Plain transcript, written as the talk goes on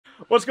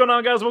What's going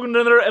on, guys? Welcome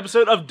to another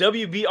episode of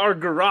WBR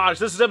Garage.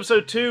 This is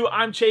episode 2.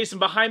 I'm Chase, and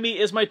behind me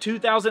is my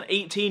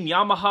 2018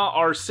 Yamaha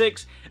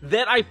R6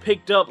 that I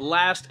picked up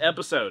last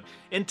episode.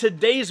 In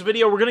today's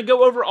video, we're going to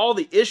go over all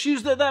the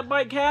issues that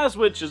bike has,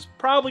 which is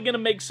probably going to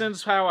make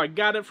sense how I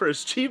got it for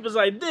as cheap as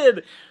I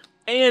did.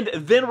 And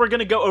then we're going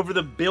to go over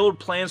the build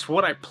plans for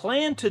what I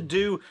plan to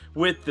do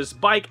with this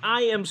bike.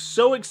 I am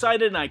so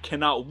excited, and I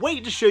cannot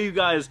wait to show you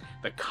guys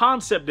the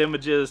concept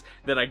images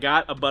that I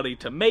got a buddy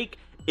to make.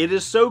 It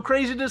is so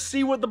crazy to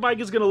see what the bike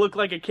is going to look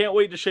like. I can't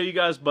wait to show you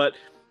guys, but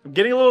I'm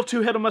getting a little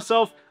too ahead of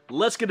myself.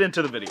 Let's get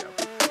into the video.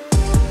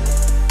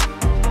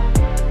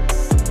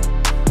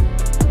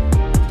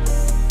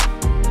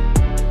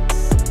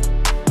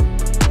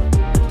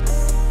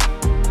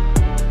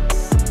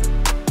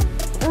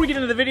 Before we get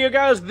into the video,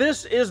 guys,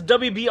 this is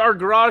WBR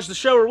Garage, the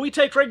show where we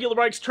take regular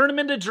bikes, turn them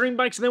into dream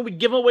bikes, and then we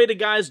give them away to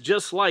guys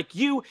just like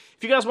you.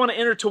 If you guys want to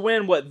enter to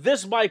win what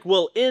this bike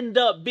will end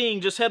up being,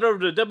 just head over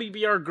to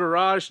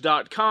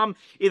WBRGarage.com.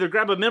 Either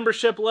grab a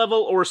membership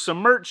level or some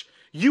merch.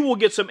 You will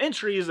get some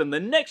entries, and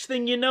the next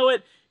thing you know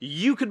it,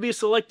 you could be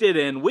selected,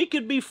 and we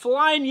could be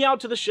flying you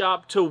out to the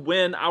shop to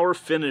win our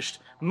finished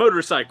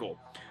motorcycle.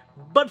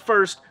 But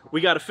first,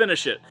 we gotta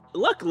finish it.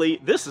 Luckily,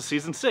 this is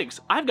season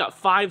 6. I've got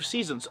 5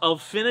 seasons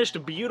of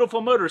finished, beautiful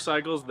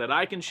motorcycles that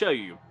I can show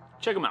you.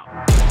 Check them out.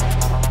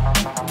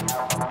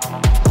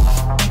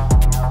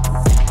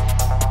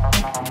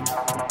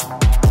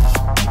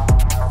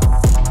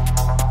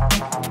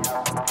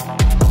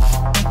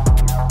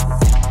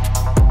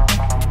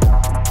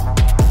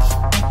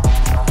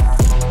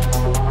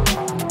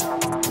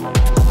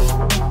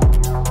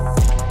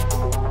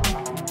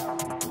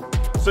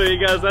 So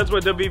you guys, that's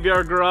what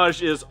WBR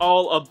Garage is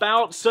all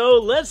about. So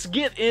let's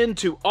get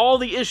into all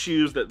the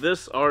issues that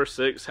this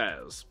R6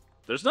 has.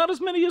 There's not as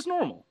many as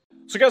normal.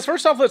 So guys,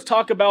 first off, let's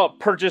talk about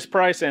purchase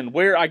price and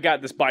where I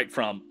got this bike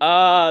from.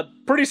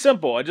 Pretty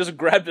simple. I just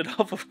grabbed it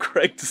off of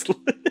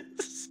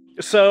Craigslist.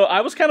 So I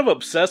was kind of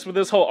obsessed with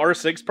this whole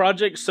R6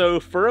 project. So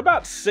for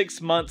about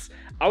 6 months,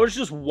 I was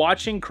just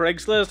watching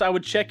Craigslist. I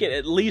would check it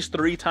at least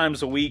 3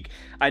 times a week.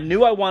 I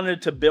knew I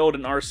wanted to build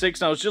an R6,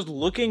 and I was just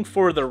looking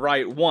for the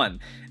right one.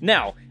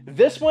 Now,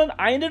 this one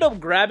I ended up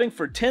grabbing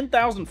for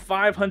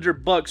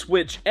 $10,500 bucks,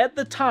 which at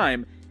the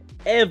time,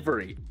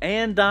 every,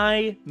 and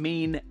I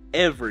mean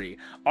every,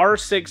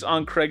 R6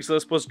 on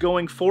Craigslist was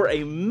going for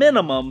a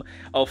minimum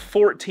of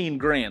 14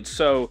 grand.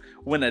 So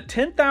when a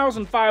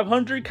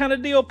 10,500 kind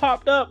of deal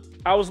popped up,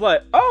 I was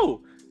like,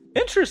 oh,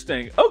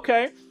 interesting,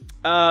 okay.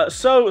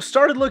 So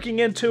started looking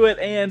into it,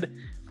 and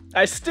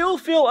I still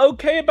feel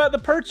okay about the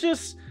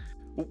purchase,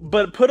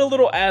 but put a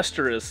little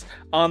asterisk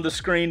on the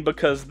screen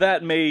because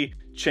that may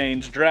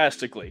change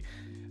drastically.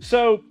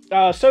 So,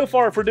 so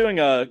far, if we're doing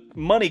a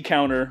money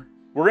counter,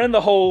 we're in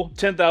the hole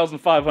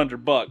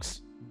 $10,500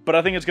 bucks, but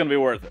I think it's going to be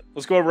worth it.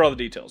 Let's go over all the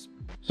details.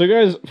 So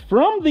guys,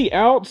 from the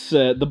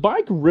outset, the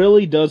bike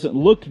really doesn't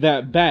look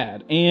that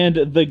bad,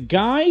 and the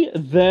guy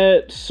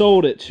that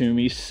sold it to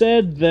me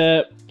said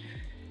that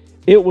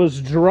it was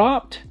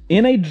dropped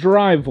in a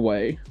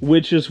driveway,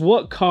 which is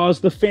what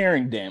caused the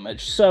fairing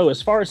damage. So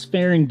as far as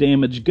fairing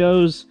damage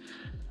goes,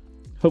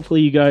 hopefully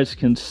you guys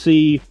can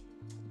see,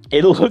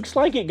 it looks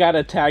like it got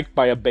attacked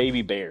by a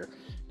baby bear.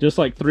 Just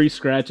like 3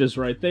 scratches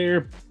right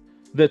there.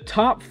 The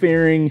top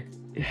fairing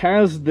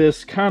has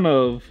this kind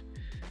of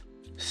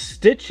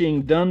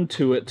stitching done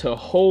to it to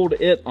hold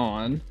it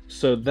on.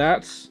 So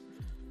that's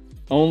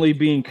only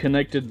being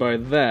connected by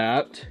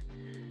that.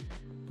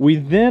 We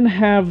then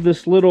have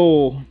this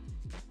little...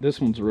 This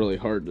one's really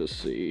hard to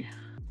see.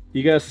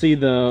 You guys see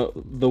the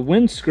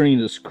windscreen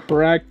is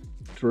cracked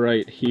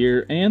right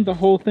here, and the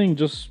whole thing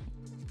just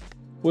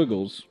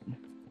wiggles.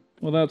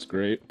 Well, that's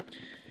great.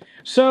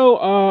 So,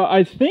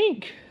 I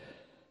think...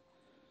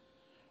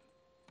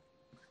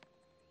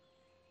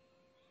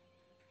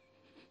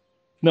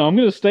 No, I'm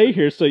gonna stay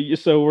here, so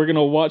we're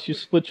gonna watch you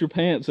split your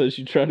pants as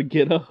you try to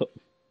get up.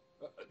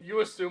 You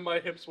assume my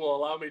hips will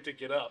allow me to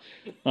get up.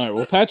 Alright,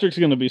 well, Patrick's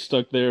gonna be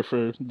stuck there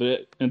for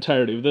the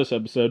entirety of this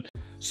episode.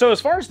 So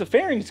as far as the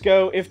fairings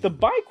go, if the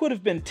bike would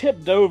have been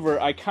tipped over,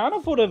 I kind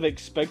of would have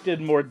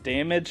expected more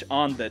damage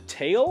on the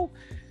tail.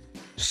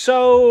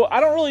 So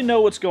I don't really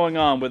know what's going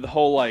on with the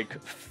whole, like,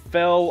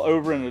 fell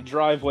over in a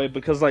driveway,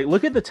 because, like,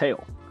 look at the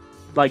tail.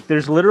 Like,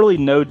 there's literally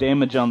no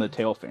damage on the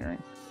tail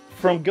fairing.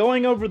 From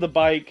going over the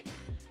bike,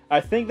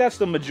 I think that's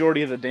the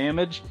majority of the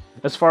damage.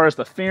 As far as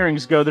the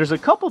fairings go, there's a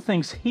couple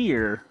things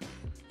here,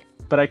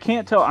 but I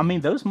can't tell. I mean,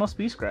 those must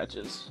be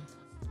scratches.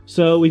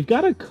 So we've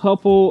got a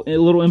couple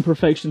little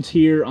imperfections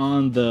here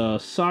on the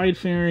side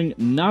fairing.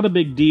 Not a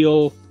big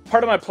deal.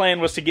 Part of my plan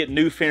was to get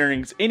new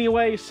fairings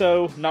anyway,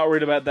 so not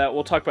worried about that.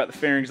 We'll talk about the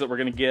fairings that we're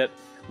going to get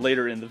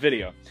later in the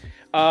video.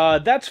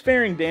 That's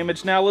fairing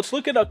damage. Now let's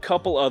look at a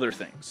couple other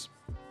things.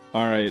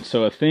 Alright,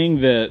 so a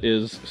thing that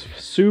is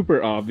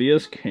super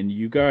obvious, can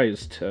you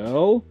guys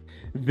tell?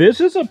 This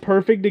is a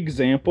perfect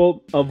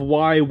example of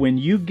why when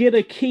you get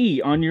a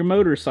key on your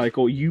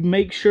motorcycle, you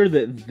make sure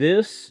that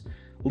this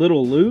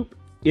little loop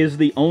is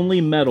the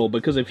only metal,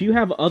 because if you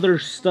have other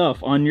stuff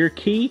on your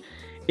key,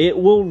 it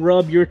will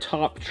rub your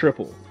top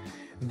triple.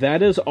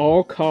 That is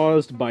all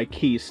caused by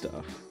key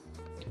stuff.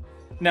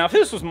 Now, if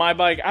this was my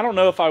bike, I don't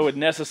know if I would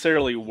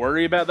necessarily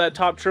worry about that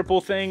top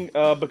triple thing,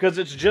 because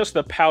it's just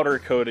the powder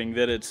coating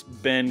that it's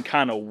been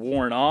kind of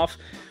worn off.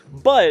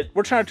 But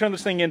we're trying to turn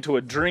this thing into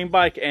a dream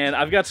bike, and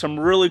I've got some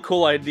really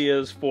cool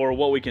ideas for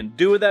what we can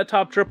do with that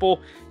top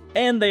triple,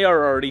 and they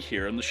are already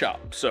here in the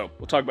shop. So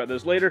we'll talk about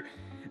this later.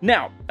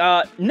 Now,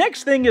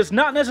 next thing is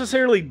not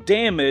necessarily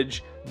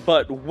damage,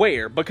 but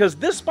wear, because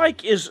this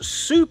bike is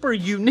super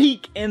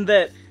unique in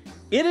that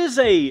it is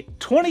a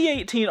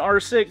 2018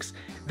 R6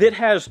 that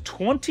has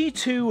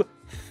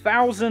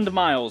 22,000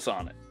 miles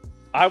on it.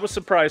 I was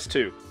surprised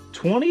too.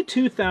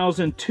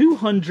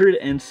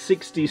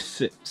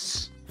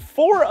 22,266.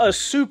 For a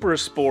super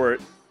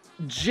sport,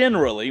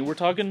 generally, we're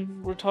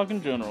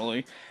talking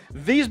generally,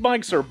 these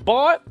bikes are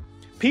bought,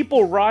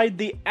 people ride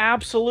the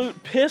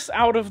absolute piss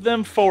out of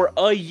them for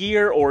a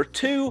year or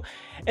two,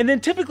 and then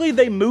typically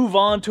they move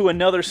on to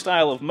another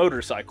style of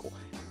motorcycle.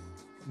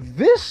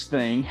 This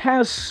thing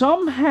has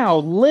somehow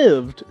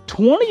lived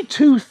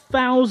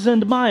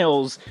 22,000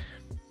 miles,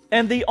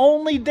 and the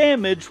only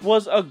damage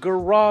was a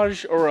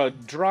garage or a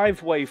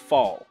driveway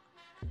fall.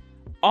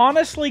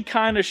 Honestly,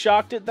 kind of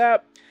shocked at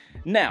that.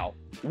 Now,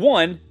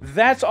 one,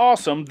 that's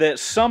awesome that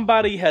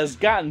somebody has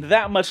gotten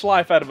that much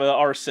life out of an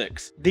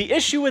R6. The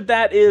issue with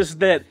that is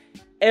that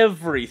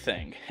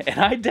everything, and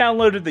I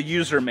downloaded the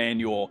user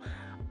manual,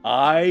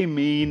 I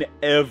mean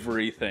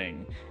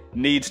everything,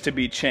 needs to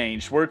be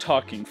changed. We're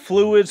talking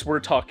fluids, we're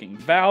talking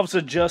valves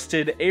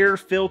adjusted, air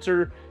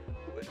filter.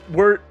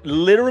 We're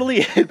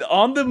literally,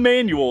 on the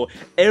manual,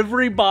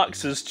 every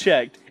box is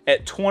checked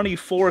at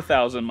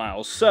 24,000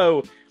 miles.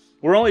 So,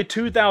 we're only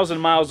 2,000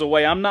 miles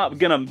away. I'm not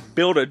gonna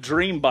build a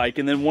dream bike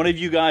and then one of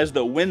you guys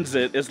that wins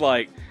it is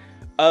like,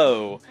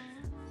 oh,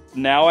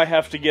 now I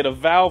have to get a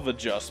valve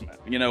adjustment.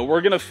 You know,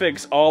 we're gonna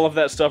fix all of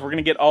that stuff. We're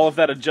gonna get all of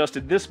that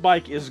adjusted. This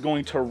bike is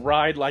going to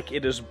ride like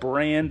it is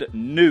brand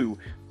new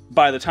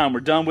by the time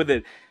we're done with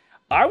it.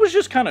 I was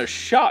just kind of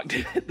shocked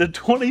at the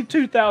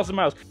 22,000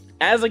 miles.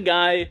 As a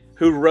guy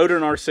who rode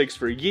an R6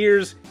 for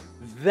years,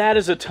 that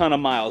is a ton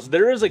of miles.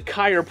 There is a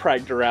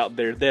chiropractor out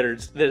there that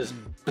is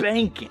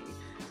banking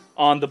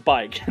on the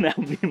bike and how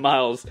many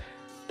miles.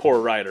 Poor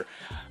rider.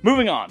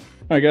 Moving on. All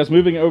right, guys,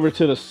 moving over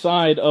to the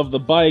side of the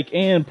bike,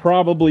 and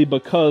probably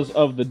because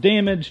of the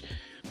damage,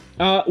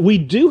 we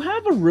do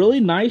have a really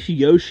nice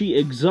Yoshi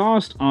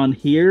exhaust on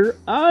here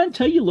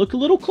until you look a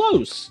little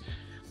close.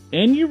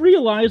 And you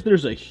realize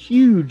there's a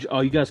huge, oh,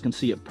 you guys can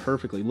see it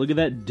perfectly. Look at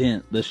that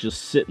dent that's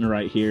just sitting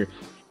right here,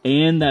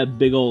 and that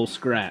big old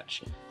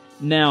scratch.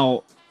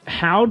 Now,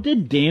 how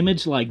did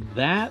damage like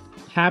that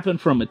happen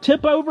from a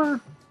tip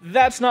over?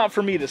 That's not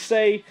for me to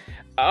say.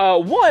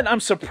 One, I'm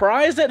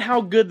surprised at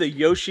how good the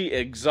Yoshi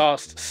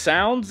exhaust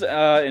sounds,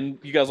 and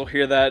you guys will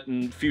hear that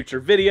in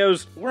future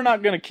videos. We're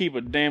not going to keep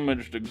a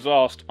damaged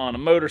exhaust on a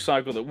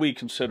motorcycle that we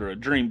consider a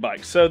dream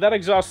bike. So that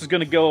exhaust is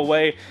going to go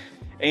away,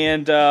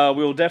 and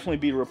we will definitely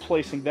be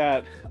replacing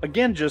that.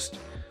 Again, just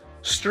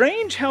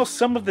strange how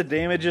some of the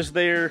damage is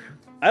there.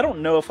 I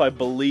don't know if I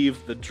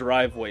believe the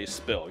driveway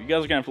spill. You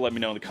guys are going to have to let me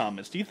know in the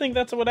comments. Do you think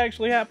that's what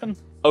actually happened?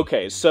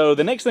 Okay, so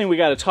the next thing we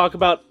got to talk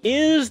about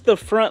is the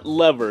front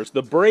levers,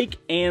 the brake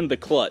and the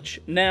clutch.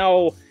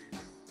 Now,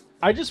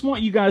 I just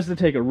want you guys to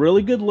take a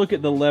really good look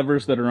at the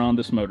levers that are on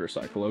this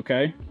motorcycle,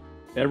 okay?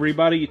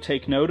 Everybody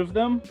take note of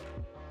them.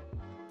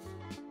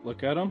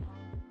 Look at them.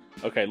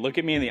 Okay, look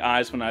at me in the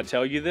eyes when I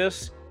tell you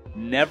this.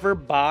 Never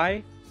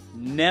buy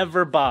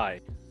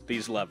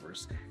these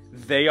levers.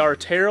 They are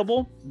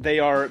terrible. They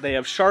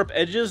have sharp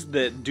edges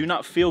that do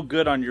not feel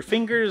good on your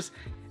fingers.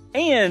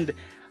 And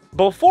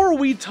before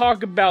we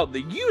talk about the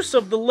use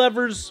of the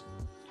levers,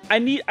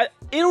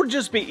 it'll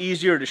just be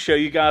easier to show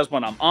you guys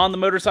when I'm on the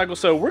motorcycle.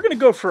 So we're gonna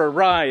go for a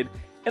ride,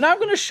 and I'm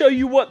gonna show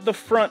you what the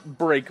front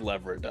brake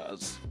lever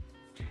does.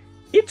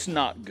 It's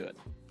not good.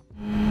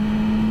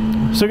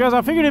 So guys,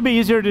 I figured it'd be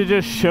easier to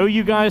just show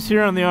you guys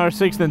here on the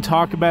R6 than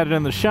talk about it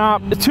in the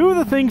shop. Two of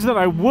the things that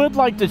I would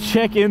like to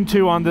check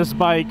into on this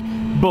bike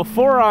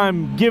before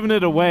I'm giving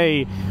it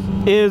away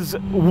is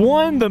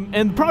one,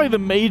 and probably the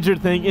major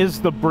thing,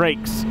 is the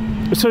brakes.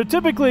 So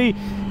typically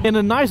in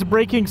a nice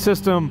braking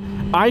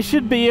system, I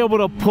should be able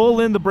to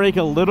pull in the brake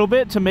a little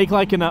bit to make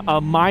like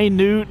a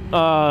minute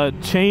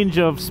change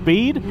of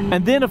speed.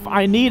 And then if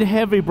I need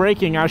heavy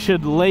braking, I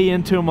should lay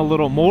into them a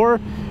little more.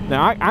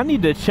 Now, I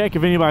need to check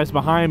if anybody's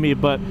behind me,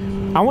 but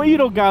I want you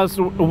to guys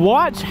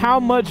watch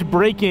how much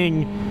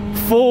braking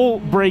full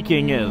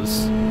braking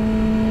is.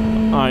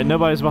 All right,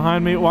 nobody's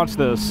behind me. Watch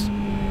this.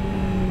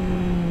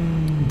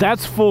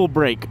 That's full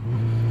brake.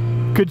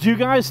 Could you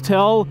guys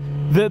tell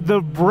that the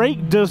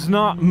brake does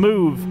not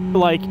move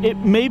like it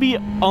maybe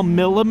a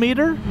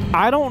millimeter?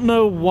 I don't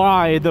know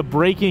why the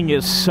braking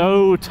is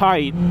so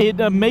tight. It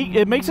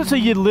makes it so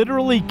you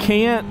literally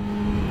can't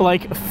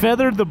like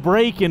feather the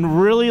brake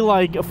and really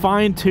like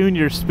fine-tune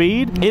your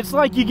speed. It's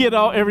like you get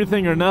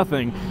everything or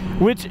nothing,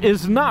 which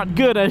is not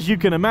good, as you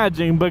can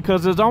imagine,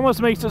 because it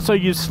almost makes it so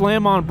you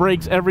slam on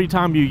brakes every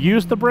time you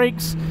use the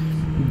brakes,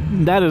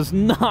 That is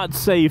not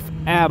safe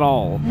at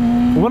all.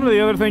 One of the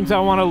other things I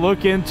want to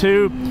look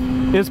into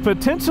is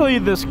potentially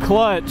this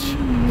clutch.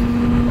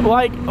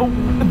 Like,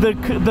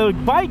 the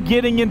bike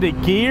getting into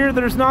gear,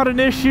 there's not an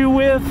issue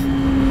with,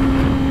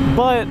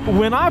 but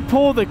when I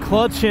pull the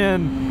clutch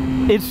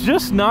in, it's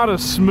just not a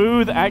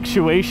smooth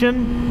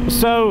actuation.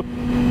 So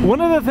one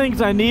of the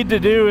things I need to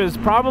do is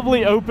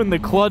probably open the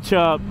clutch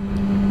up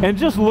and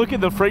just look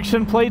at the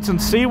friction plates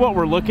and see what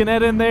we're looking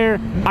at in there.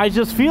 I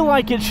just feel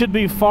like it should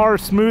be far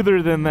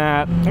smoother than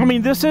that. I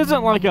mean, this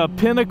isn't like a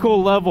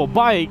pinnacle level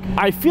bike.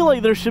 I feel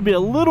like there should be a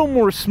little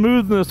more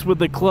smoothness with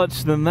the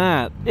clutch than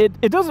that.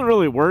 It doesn't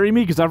really worry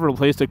me because I've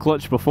replaced a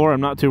clutch before.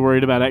 I'm not too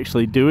worried about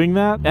actually doing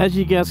that. As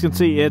you guys can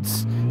see,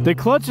 the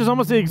clutch is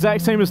almost the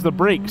exact same as the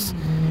brakes.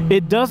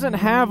 It doesn't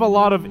have a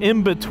lot of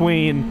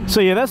in-between. So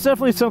yeah, that's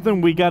definitely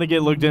something we got to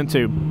get looked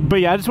into.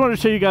 But yeah, I just wanted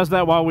to show you guys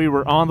that while we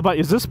were on the bike.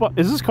 Is this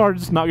car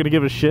just not going to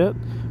give a shit?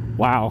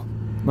 Wow.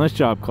 Nice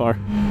job, car.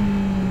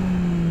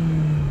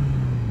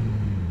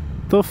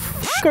 The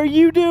f are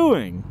you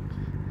doing?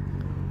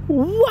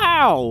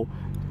 Wow.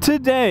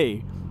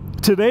 Today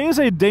is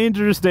a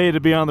dangerous day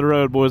to be on the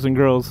road, boys and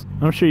girls.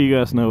 I'm sure you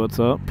guys know what's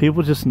up.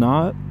 People just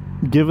not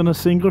giving a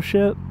single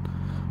shit.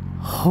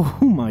 Oh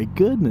my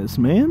goodness,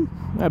 man.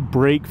 That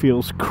brake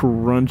feels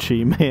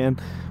crunchy, man.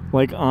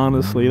 Like,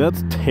 honestly,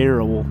 that's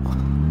terrible.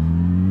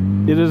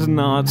 It is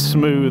not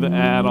smooth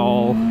at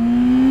all.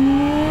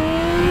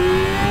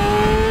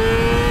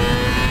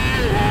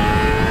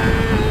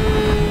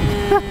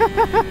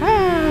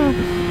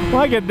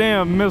 Like a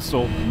damn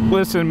missile.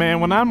 Listen,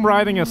 man, when I'm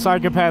riding a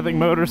psychopathic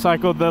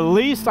motorcycle, the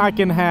least I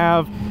can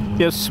have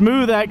is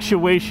smooth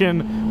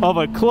actuation of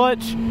a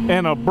clutch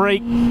and a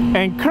brake,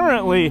 and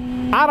currently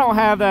I don't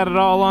have that at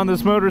all on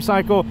this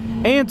motorcycle.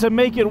 And to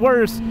make it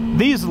worse,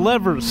 these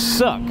levers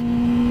suck.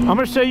 I'm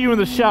gonna show you in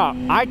the shop.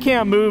 I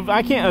can't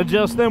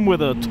adjust them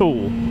with a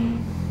tool.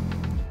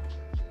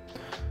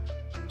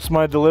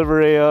 Somebody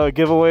deliver a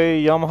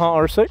giveaway Yamaha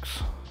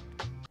R6.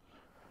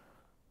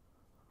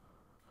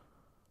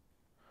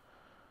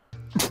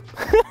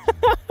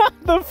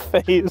 The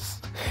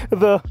face.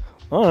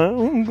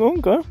 Alright,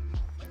 okay.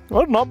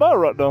 That's not bad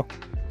right now.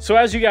 So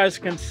as you guys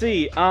can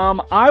see,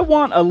 I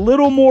want a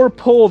little more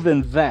pull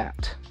than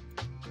that.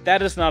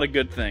 That is not a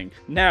good thing.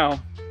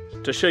 Now,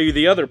 to show you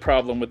the other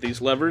problem with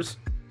these levers,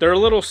 they're a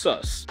little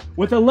sus.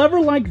 With a lever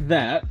like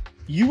that,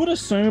 you would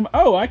assume,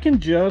 oh, I can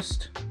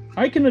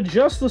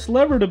adjust this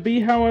lever to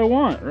be how I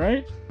want,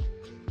 right?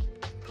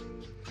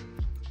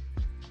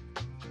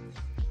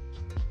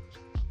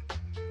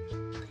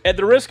 At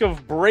the risk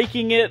of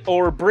breaking it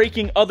or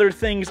breaking other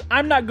things,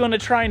 I'm not going to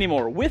try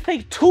anymore. With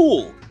a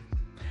tool,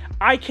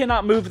 I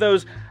cannot move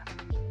those.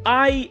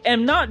 I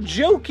am not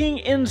joking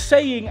in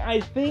saying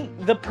I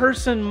think the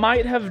person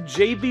might have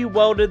JB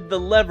welded the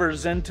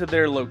levers into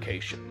their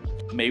location.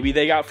 Maybe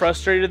they got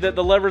frustrated that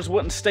the levers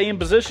wouldn't stay in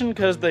position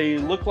because they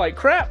look like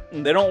crap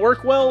and they don't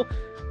work well.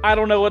 I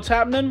don't know what's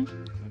happening.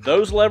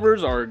 Those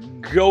levers are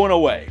going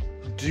away.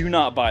 Do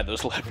not buy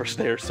those levers,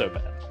 they are so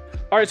bad.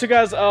 Alright, so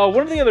guys,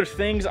 one of the other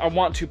things I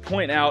want to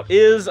point out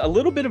is a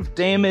little bit of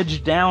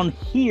damage down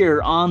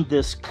here on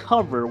this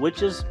cover,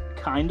 which is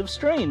kind of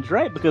strange,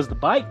 right? Because the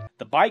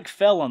bike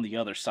fell on the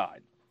other side,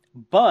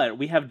 but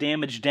we have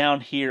damage down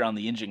here on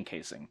the engine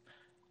casing.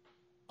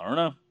 I don't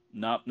know,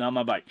 not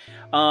my bike.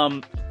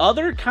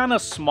 Other kind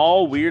of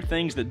small weird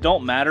things that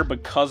don't matter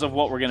because of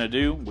what we're gonna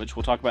do, which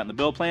we'll talk about in the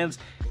build plans,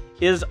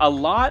 is a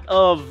lot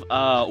of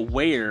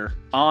wear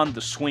on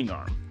the swing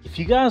arm. If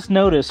you guys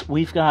notice,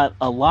 we've got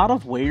a lot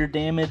of wear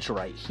damage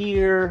right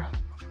here,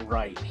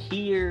 right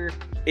here.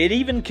 It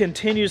even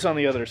continues on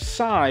the other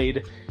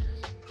side.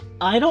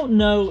 I don't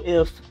know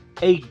if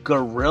a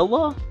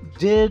gorilla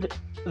did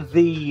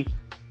the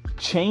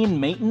chain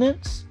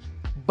maintenance,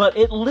 but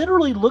it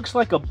literally looks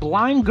like a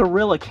blind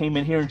gorilla came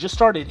in here and just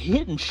started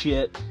hitting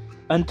shit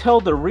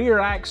until the rear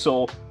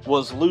axle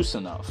was loose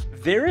enough.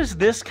 There is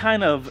this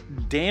kind of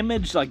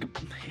damage, like,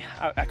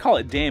 I call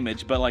it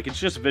damage, but like it's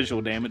just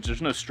visual damage.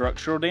 There's no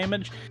structural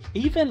damage.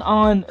 Even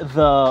on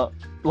the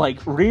like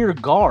rear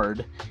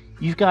guard,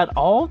 you've got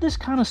all this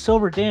kind of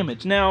silver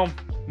damage. Now,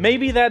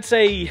 maybe that's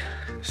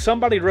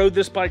somebody rode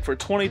this bike for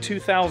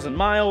 22,000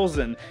 miles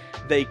and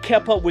they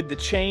kept up with the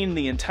chain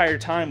the entire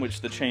time,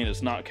 which the chain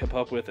has not kept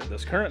up with at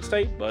this current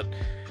state, but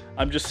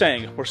I'm just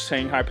saying, we're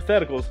saying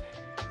hypotheticals.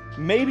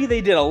 Maybe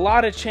they did a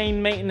lot of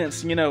chain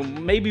maintenance, you know,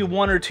 maybe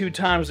 1 or 2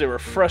 times they were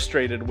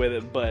frustrated with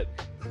it, but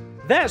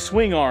that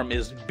swing arm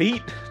is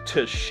beat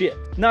to shit.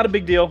 Not a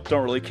big deal,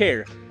 don't really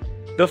care.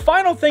 The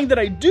final thing that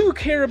I do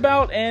care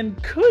about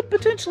and could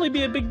potentially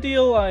be a big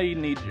deal, I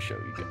need to show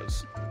you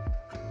guys.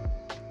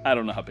 I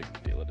don't know how big of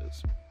a deal it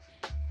is.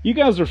 You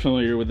guys are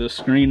familiar with this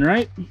screen,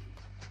 right?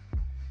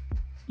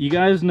 You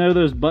guys know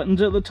those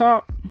buttons at the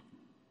top?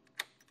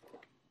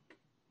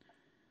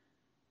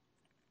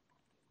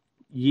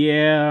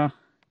 Yeah,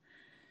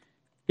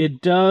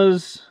 it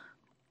does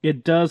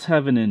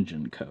have an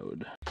engine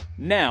code.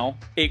 Now,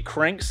 it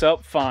cranks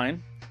up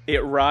fine,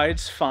 it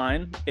rides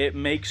fine, it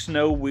makes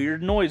no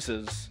weird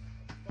noises.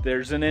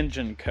 There's an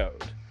engine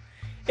code.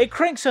 It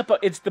cranks up,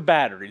 it's the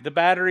battery. The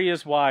battery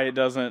is why it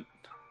doesn't...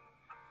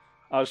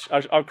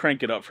 I'll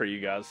crank it up for you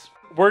guys.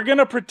 We're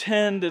gonna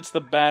pretend it's the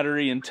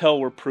battery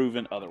until we're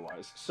proven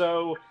otherwise.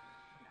 So,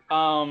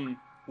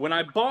 when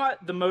I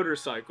bought the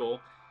motorcycle,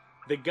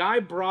 the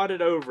guy brought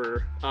it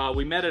over,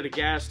 we met at a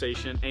gas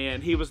station,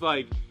 and he was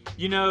like,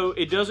 you know,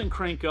 it doesn't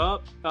crank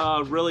up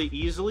really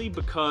easily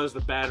because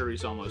the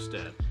battery's almost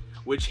dead.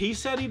 Which he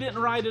said he didn't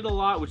ride it a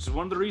lot, which is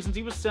one of the reasons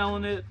he was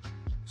selling it.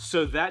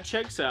 So that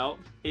checks out.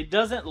 It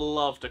doesn't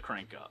love to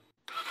crank up.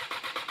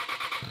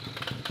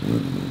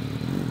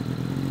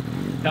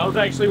 That was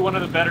actually one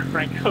of the better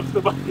crank ups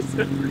the bike's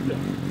ever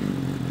done.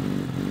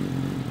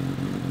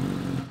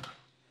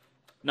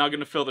 Not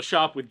gonna fill the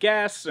shop with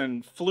gas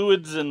and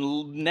fluids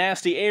and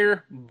nasty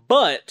air,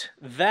 but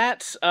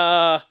that's,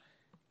 I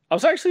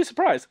was actually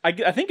surprised.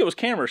 I think it was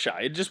camera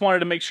shy. It just wanted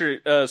to make sure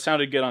it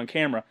sounded good on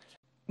camera.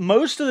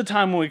 Most of the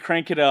time when we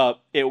crank it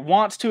up, it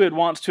wants to,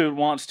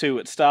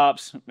 it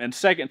stops, and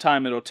second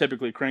time it'll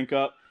typically crank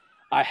up.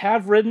 I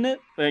have ridden it.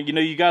 You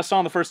know, you guys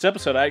saw in the first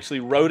episode, I actually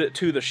rode it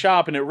to the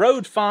shop, and it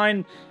rode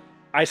fine.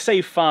 I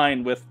say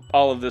fine with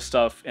all of this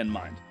stuff in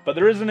mind. But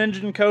there is an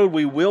engine code.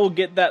 We will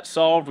get that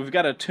solved. We've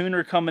got a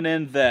tuner coming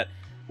in that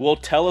will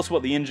tell us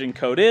what the engine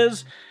code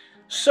is.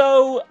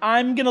 So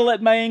I'm going to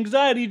let my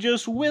anxiety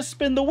just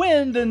wisp in the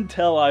wind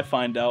until I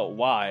find out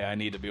why I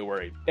need to be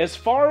worried. As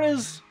far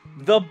as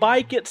the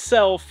bike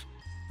itself,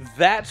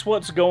 that's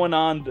what's going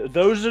on.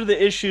 Those are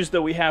the issues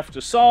that we have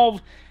to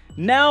solve.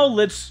 Now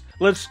let's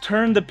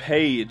turn the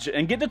page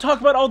and get to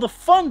talk about all the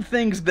fun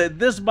things that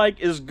this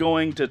bike is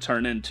going to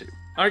turn into.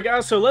 Alright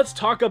guys, so let's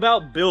talk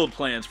about build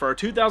plans for our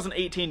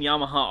 2018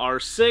 Yamaha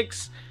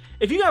R6.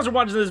 If you guys are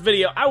watching this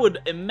video, I would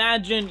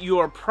imagine you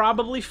are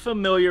probably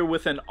familiar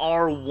with an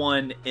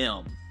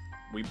R1M.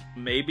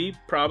 Maybe,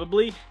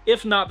 probably.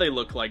 If not, they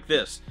look like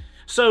this.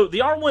 So the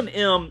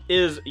R1M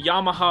is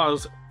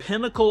Yamaha's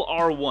pinnacle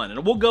R1,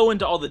 and we'll go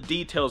into all the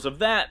details of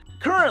that.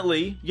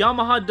 Currently,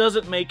 Yamaha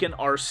doesn't make an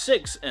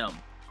R6M,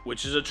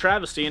 which is a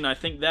travesty, and I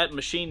think that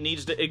machine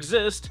needs to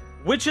exist,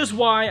 which is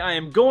why I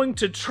am going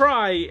to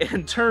try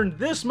and turn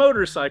this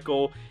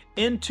motorcycle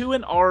into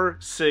an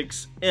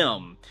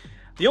R6M.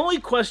 The only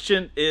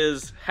question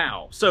is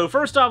how. So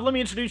first off, let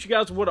me introduce you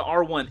guys to what an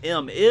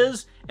R1M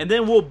is, and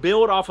then we'll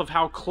build off of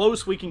how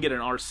close we can get an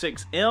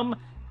R6M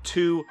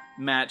to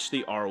match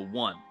the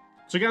R1.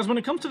 So guys, when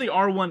it comes to the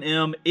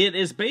R1M, it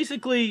is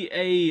basically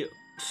a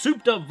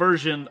souped up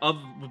version of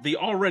the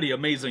already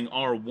amazing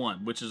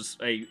R1, which is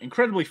a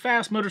incredibly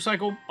fast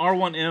motorcycle.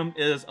 R1M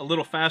is a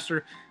little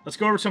faster. Let's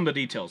go over some of the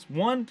details.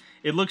 One,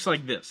 it looks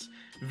like this.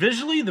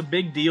 Visually, the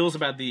big deals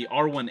about the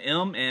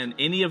R1M and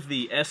any of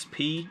the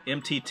SP,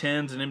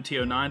 MT10s and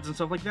MT09s and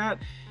stuff like that,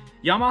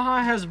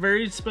 Yamaha has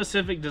very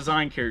specific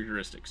design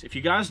characteristics. If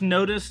you guys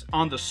notice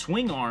on the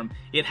swing arm,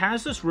 it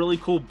has this really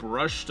cool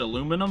brushed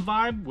aluminum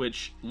vibe,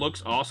 which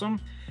looks awesome.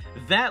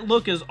 That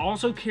look is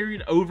also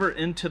carried over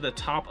into the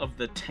top of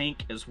the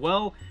tank as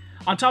well.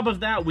 On top of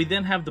that, we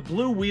then have the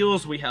blue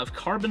wheels, we have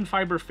carbon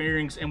fiber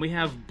fairings, and we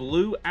have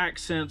blue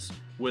accents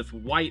with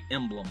white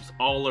emblems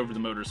all over the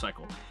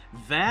motorcycle.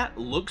 That,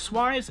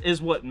 looks-wise,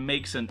 is what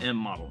makes an M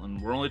model,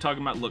 and we're only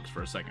talking about looks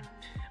for a second.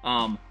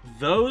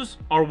 Those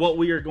are what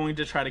we are going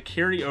to try to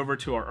carry over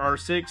to our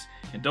R6,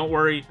 and don't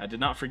worry, I did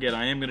not forget,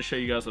 I am going to show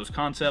you guys those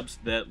concepts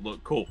that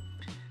look cool.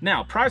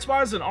 Now,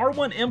 price-wise, an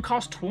R1M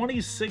costs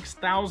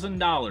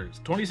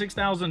 $26,000.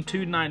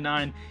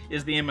 $26,299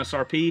 is the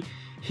MSRP.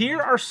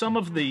 Here are some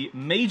of the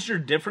major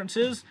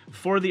differences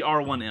for the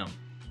R1M.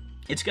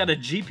 It's got a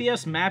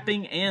GPS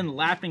mapping and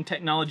lapping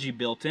technology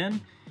built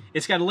in.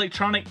 It's got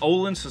electronic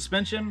Öhlins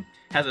suspension,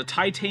 has a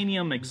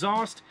titanium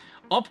exhaust,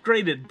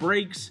 upgraded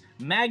brakes,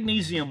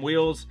 magnesium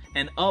wheels,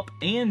 an up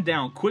and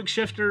down quick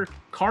shifter,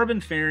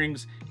 carbon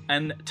fairings,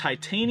 and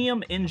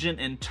titanium engine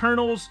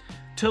internals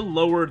to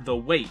lower the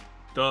weight.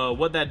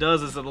 What that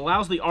does is it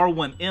allows the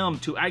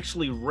R1M to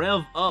actually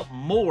rev up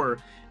more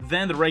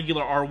than the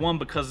regular R1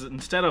 because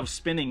instead of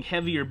spinning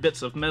heavier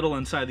bits of metal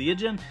inside the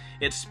engine,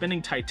 it's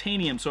spinning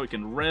titanium so it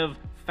can rev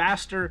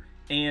faster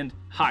and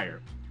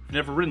higher. I've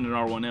never ridden an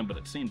R1M, but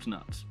it seems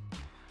nuts.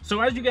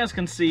 So as you guys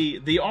can see,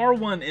 the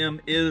R1M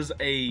is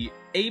a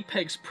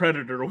apex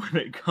predator when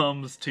it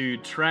comes to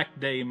track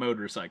day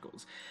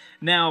motorcycles.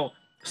 Now,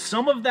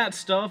 some of that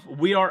stuff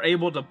we are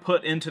able to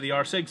put into the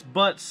R6,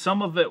 but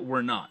some of it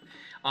we're not.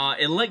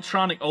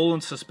 Electronic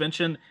Öhlins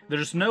suspension,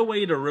 there's no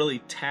way to really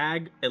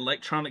tag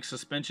electronic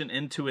suspension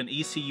into an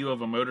ECU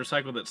of a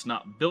motorcycle that's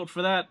not built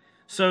for that,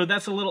 so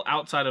that's a little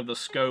outside of the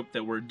scope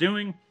that we're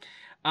doing.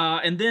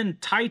 And then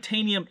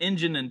titanium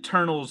engine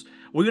internals,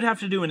 we would have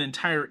to do an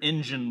entire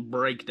engine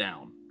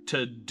breakdown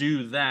to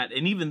do that,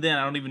 and even then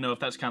I don't even know if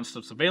that kind of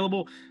stuff's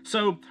available,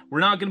 so we're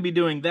not going to be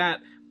doing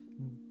that.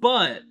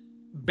 But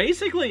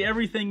basically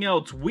everything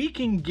else we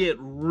can get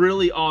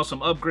really awesome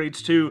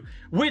upgrades to,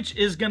 which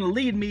is going to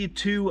lead me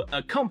to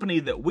a company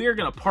that we're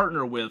going to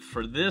partner with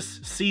for this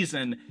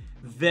season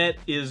that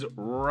is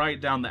right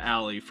down the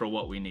alley for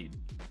what we need.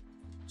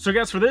 So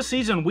guys, for this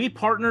season we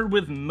partnered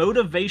with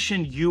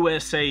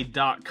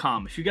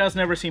MotivationUSA.com. If you guys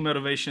never seen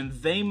Motivation,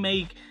 they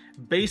make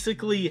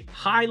basically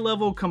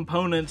high-level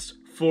components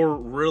for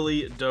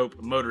really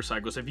dope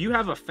motorcycles. If you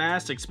have a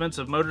fast,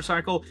 expensive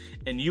motorcycle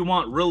and you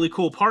want really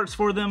cool parts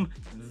for them,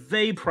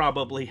 they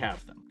probably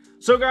have them.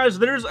 So guys,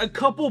 there's a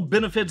couple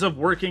benefits of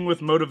working with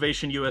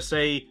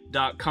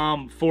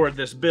MotivationUSA.com for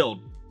this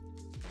build.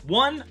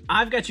 One,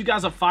 I've got you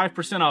guys a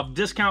 5% off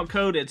discount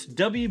code. It's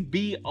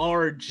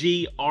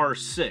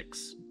WBRGR6.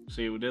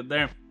 See what we did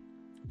there?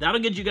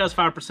 That'll get you guys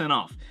 5%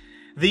 off.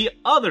 The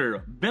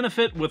other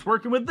benefit with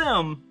working with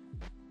them,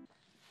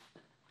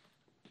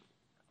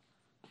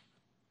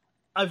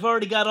 I've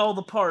already got all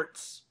the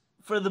parts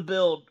for the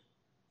build.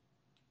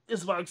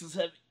 This box is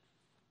heavy.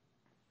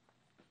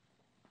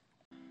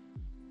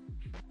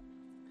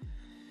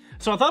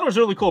 So I thought it was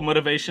really cool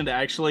motivation to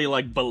actually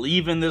like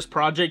believe in this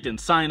project and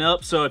sign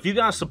up. So if you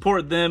guys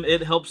support them,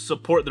 it helps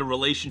support the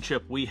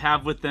relationship we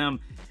have with them.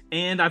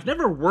 And I've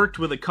never worked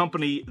with a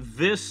company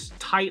this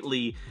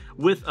tightly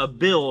with a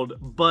build,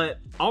 but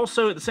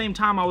also at the same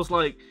time I was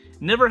like,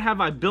 never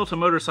have I built a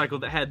motorcycle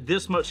that had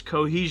this much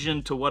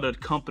cohesion to what a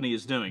company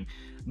is doing.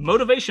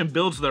 Motivation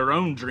builds their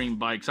own dream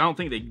bikes. I don't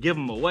think they give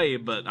them away,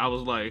 but I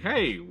was like,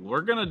 hey,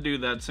 we're gonna do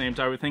that same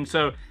type of thing.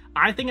 So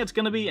I think it's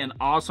gonna be an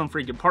awesome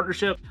freaking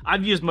partnership.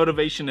 I've used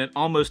Motivation in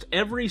almost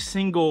every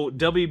single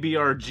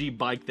WBRG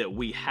bike that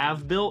we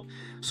have built.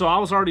 So I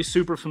was already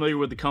super familiar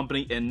with the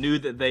company and knew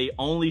that they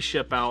only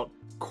ship out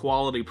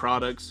quality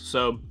products.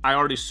 So I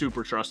already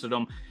super trusted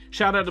them.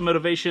 Shout out to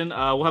Motivation.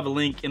 We'll have a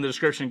link in the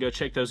description. Go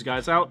check those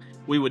guys out.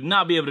 We would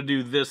not be able to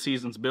do this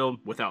season's build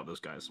without those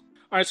guys.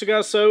 All right, so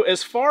guys, so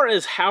as far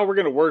as how we're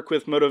going to work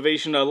with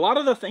Motivation, a lot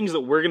of the things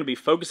that we're going to be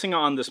focusing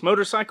on this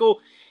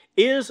motorcycle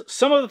is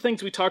some of the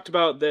things we talked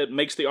about that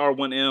makes the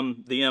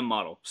R1M the M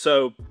model.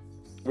 So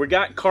we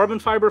got carbon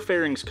fiber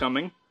fairings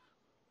coming.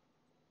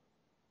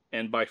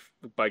 And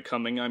by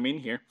coming, I mean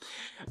here.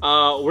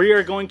 We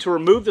are going to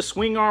remove the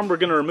swing arm. We're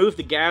going to remove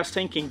the gas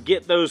tank and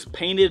get those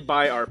painted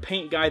by our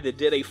paint guy that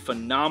did a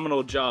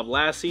phenomenal job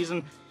last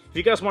season. If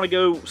you guys want to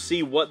go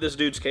see what this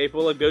dude's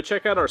capable of, go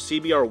check out our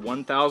CBR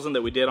 1000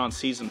 that we did on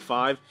Season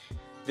 5.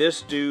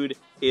 This dude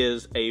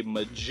is a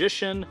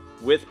magician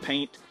with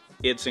paint.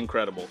 It's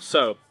incredible.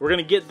 So we're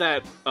going to get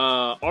that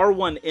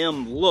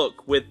R1M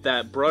look with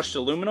that brushed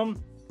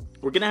aluminum.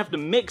 We're going to have to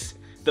mix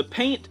the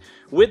paint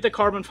with the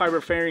carbon fiber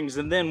fairings,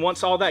 and then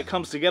once all that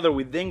comes together,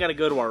 we then got to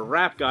go to our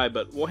wrap guy,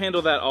 but we'll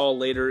handle that all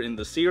later in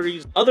the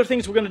series. Other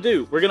things we're going to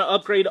do, we're going to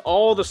upgrade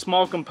all the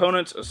small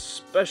components,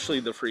 especially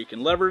the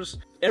freaking levers.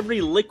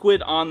 Every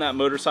liquid on that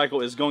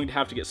motorcycle is going to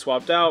have to get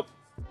swapped out.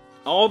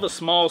 All the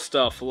small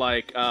stuff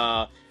like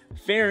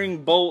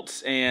fairing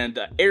bolts and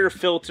air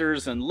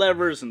filters and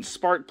levers and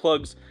spark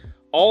plugs,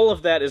 all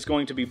of that is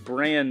going to be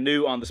brand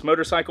new on this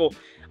motorcycle.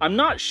 I'm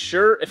not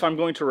sure if I'm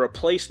going to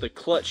replace the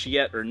clutch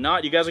yet or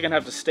not. You guys are going to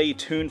have to stay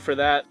tuned for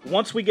that.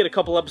 Once we get a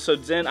couple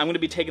episodes in, I'm going to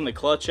be taking the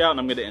clutch out and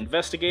I'm going to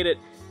investigate it.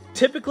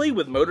 Typically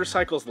with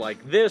motorcycles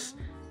like this,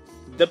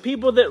 the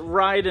people that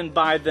ride and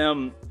buy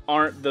them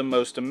aren't the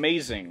most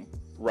amazing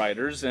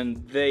riders,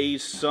 and they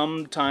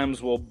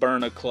sometimes will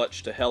burn a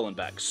clutch to hell and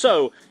back.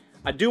 So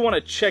I do want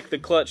to check the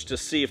clutch to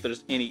see if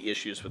there's any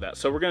issues with that.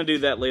 So we're going to do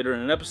that later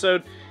in an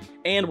episode.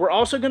 And we're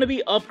also going to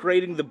be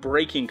upgrading the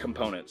braking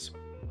components.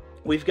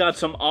 We've got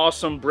some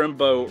awesome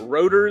Brembo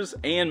rotors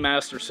and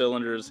master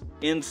cylinders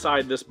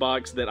inside this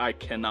box that I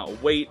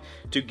cannot wait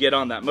to get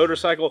on that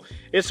motorcycle.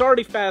 It's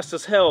already fast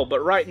as hell,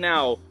 but right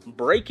now,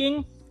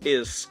 braking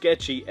is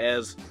sketchy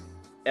as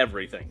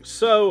everything.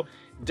 So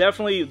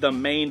definitely the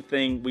main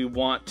thing we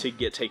want to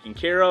get taken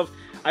care of.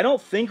 I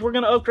don't think we're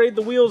going to upgrade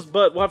the wheels,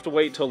 but we'll have to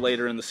wait till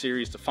later in the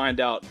series to find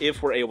out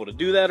if we're able to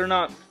do that or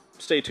not.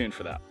 Stay tuned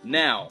for that.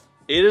 Now,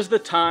 it is the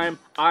time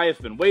I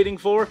have been waiting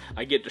for.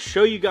 I get to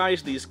show you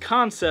guys these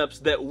concepts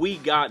that we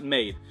got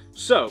made.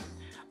 So,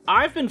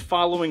 I've been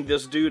following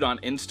this dude on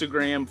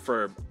Instagram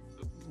for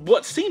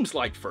what seems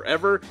like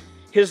forever.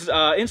 His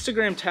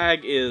Instagram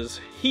tag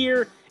is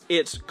here.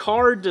 It's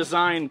Car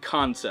Design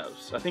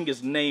Concepts. I think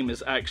his name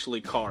is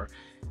actually Car.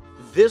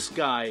 This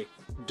guy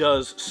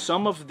does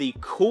some of the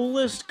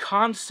coolest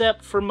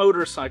concept for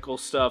motorcycle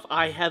stuff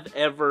I have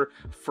ever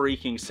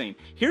freaking seen.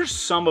 Here's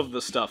some of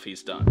the stuff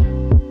he's done.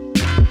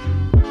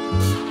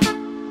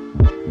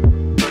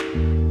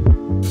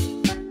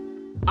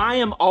 I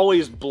am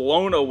always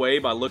blown away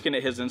by looking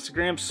at his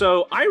Instagram,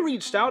 so I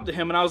reached out to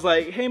him and I was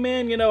like, hey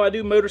man, you know, I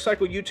do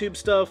motorcycle YouTube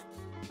stuff.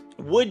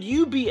 Would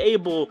you be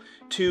able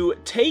to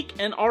take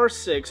an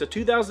R6, a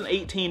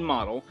 2018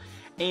 model,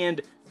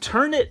 and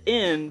turn it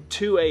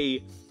into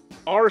a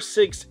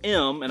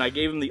R6M? And I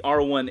gave him the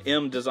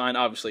R1M design.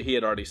 Obviously, he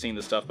had already seen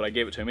the stuff, but I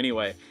gave it to him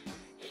anyway.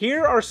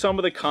 Here are some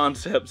of the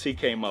concepts he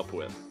came up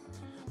with.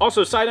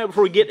 Also, side note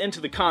before we get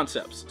into the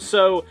concepts.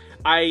 So,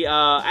 I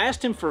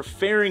asked him for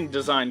fairing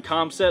design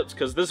concepts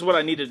because this is what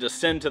I needed to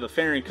send to the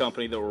fairing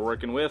company that we're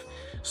working with.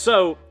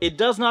 So, it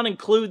does not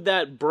include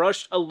that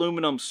brushed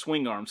aluminum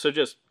swing arm, so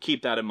just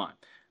keep that in mind.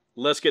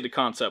 Let's get to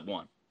concept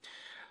one.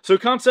 So,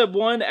 concept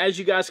one, as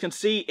you guys can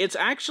see, it's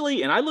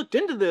actually, and I looked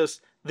into this,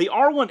 The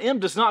R1M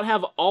does not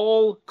have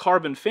all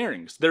carbon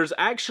fairings. There's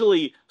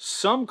actually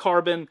some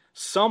carbon,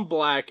 some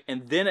black,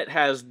 and then it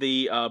has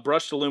the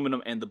brushed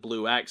aluminum and the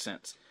blue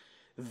accents.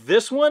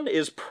 This one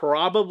is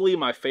probably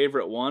my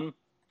favorite one.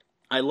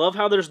 I love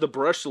how there's the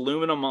brushed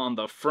aluminum on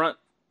the front,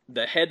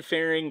 the head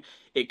fairing.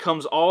 It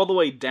comes all the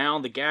way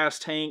down the gas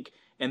tank,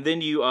 and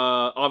then you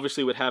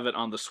obviously would have it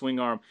on the swing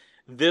arm.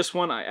 This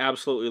one I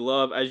absolutely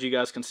love. As you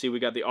guys can see, we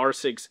got the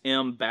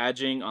R6M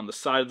badging on the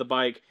side of the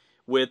bike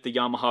with the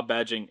Yamaha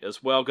badging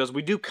as well, because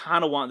we do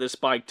kind of want this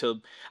bike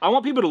to... I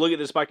want people to look at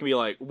this bike and be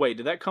like, wait,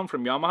 did that come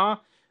from Yamaha?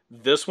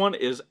 This one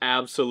is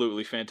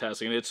absolutely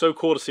fantastic, and it's so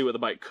cool to see what the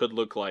bike could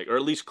look like, or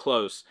at least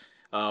close,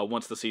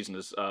 once the season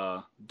is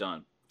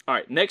done.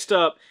 Alright, next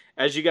up,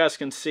 as you guys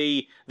can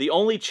see, the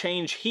only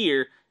change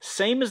here,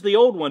 same as the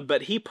old one,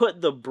 but he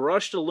put the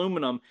brushed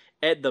aluminum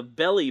at the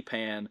belly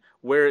pan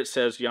where it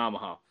says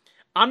Yamaha.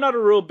 I'm not a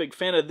real big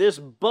fan of this,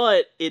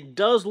 but it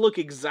does look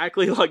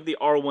exactly like the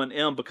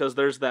R1M because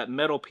there's that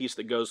metal piece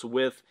that goes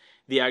with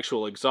the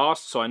actual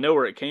exhaust, so I know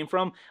where it came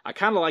from. I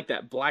kind of like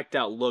that blacked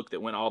out look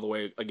that went all the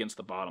way against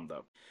the bottom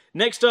though.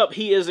 Next up,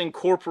 he is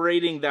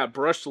incorporating that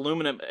brushed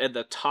aluminum at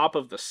the top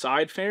of the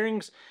side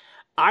fairings.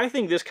 I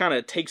think this kind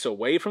of takes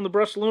away from the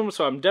brushed aluminum,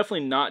 so I'm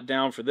definitely not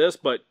down for this,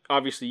 but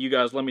obviously you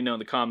guys let me know in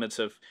the comments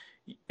if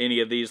any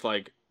of these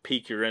like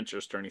pique your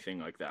interest or anything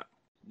like that.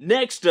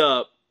 Next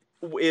up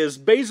is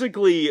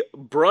basically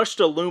brushed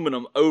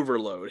aluminum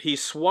overload. He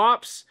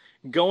swaps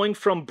going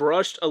from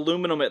brushed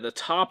aluminum at the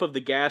top of the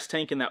gas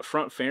tank in that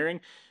front fairing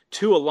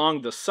to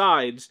along the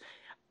sides.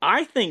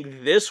 I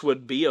think this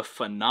would be a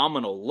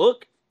phenomenal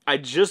look. I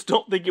just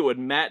don't think it would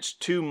match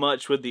too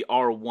much with the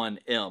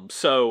R1M.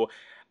 So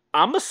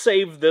I'm going to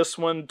save this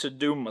one to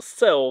do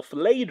myself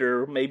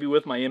later, maybe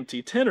with my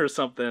MT10 or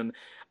something.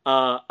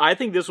 I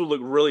think this would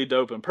look really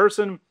dope in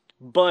person,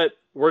 but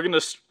we're going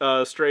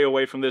to stray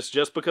away from this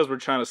just because we're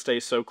trying to stay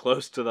so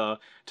close to the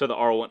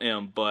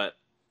R1M, but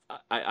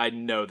I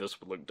know this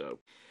would look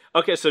dope.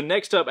 Okay, so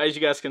next up, as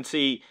you guys can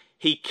see,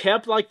 he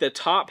kept like the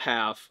top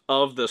half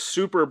of the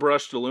super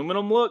brushed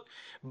aluminum look,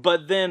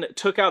 but then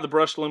took out the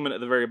brushed aluminum at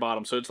the very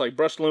bottom. So it's like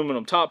brushed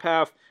aluminum top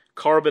half,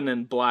 carbon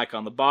and black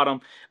on the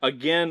bottom.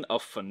 Again, a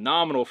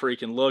phenomenal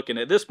freaking look, and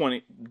at this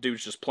point,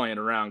 dude's just playing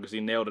around because he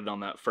nailed it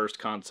on that first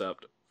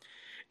concept.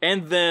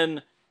 And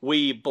then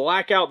we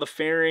black out the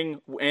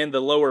fairing and the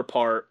lower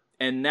part,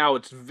 and now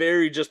it's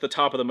very just the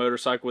top of the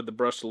motorcycle with the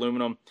brushed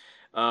aluminum.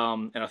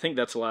 And I think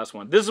that's the last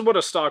one. This is what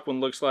a stock one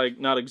looks like.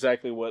 Not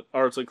exactly what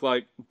ours look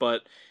like,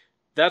 but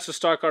that's the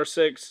stock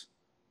R6.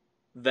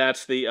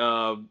 That's the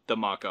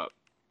mock-up.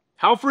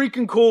 How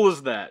freaking cool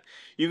is that?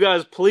 You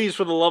guys, please,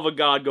 for the love of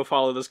God, go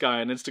follow this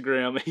guy on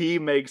Instagram. He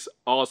makes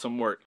awesome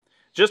work.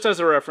 Just as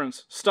a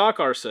reference, stock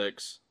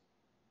R6,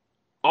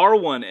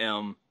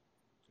 R1M,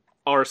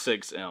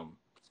 R6M.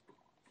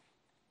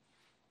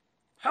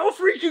 How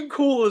freaking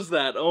cool is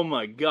that? Oh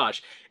my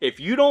gosh. If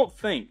you don't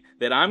think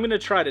that I'm going to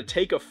try to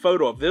take a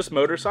photo of this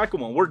motorcycle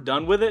when we're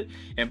done with it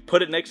and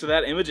put it next to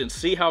that image and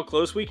see how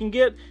close we can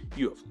get,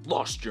 you have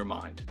lost your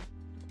mind.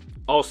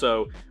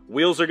 Also,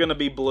 wheels are going to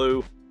be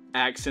blue,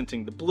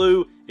 accenting the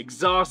blue.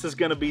 Exhaust is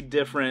going to be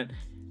different.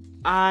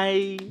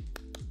 Happy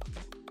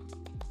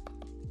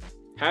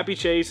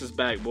Chase is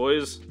back,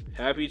 boys.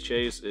 Happy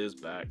Chase is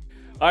back.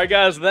 Alright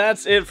guys,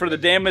 that's it for the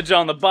damage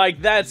on the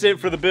bike. That's it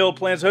for the build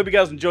plans. Hope you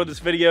guys enjoyed this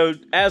video.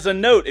 As a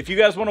note, if you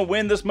guys want to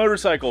win this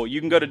motorcycle, you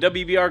can go to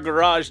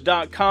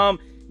WBRGarage.com,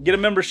 get a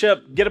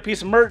membership, get a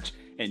piece of merch,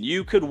 and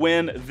you could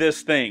win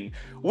this thing.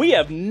 We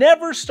have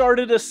never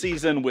started a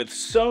season with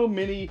so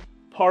many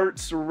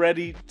parts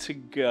ready to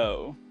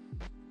go.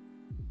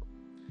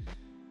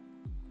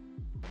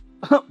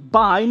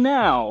 Buy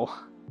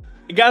now.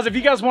 Guys, if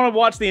you guys want to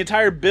watch the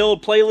entire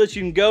build playlist,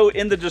 you can go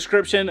in the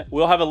description.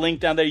 We'll have a link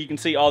down there. You can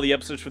see all the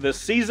episodes for this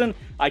season.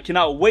 I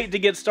cannot wait to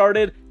get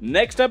started.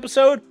 Next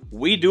episode,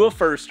 we do a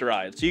first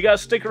ride. So you guys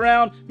stick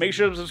around. Make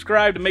sure to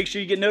subscribe to make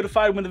sure you get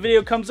notified when the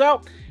video comes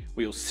out.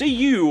 We will see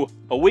you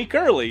a week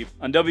early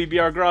on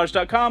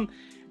WBRGarage.com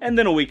and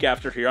then a week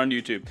after here on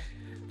YouTube.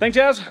 Thanks,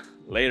 guys.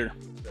 Later.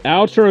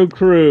 Outro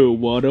crew,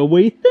 what do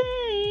we think?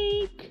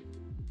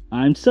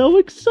 I'm so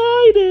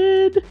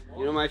excited.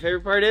 You know what my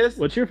favorite part is?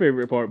 What's your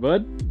favorite part,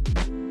 bud?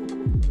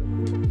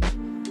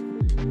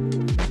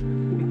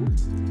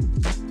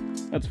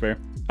 That's fair.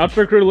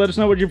 Outro crew, let us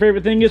know what your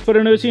favorite thing is. Put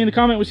an OC in the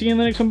comment. We'll see you in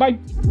the next one. Bye.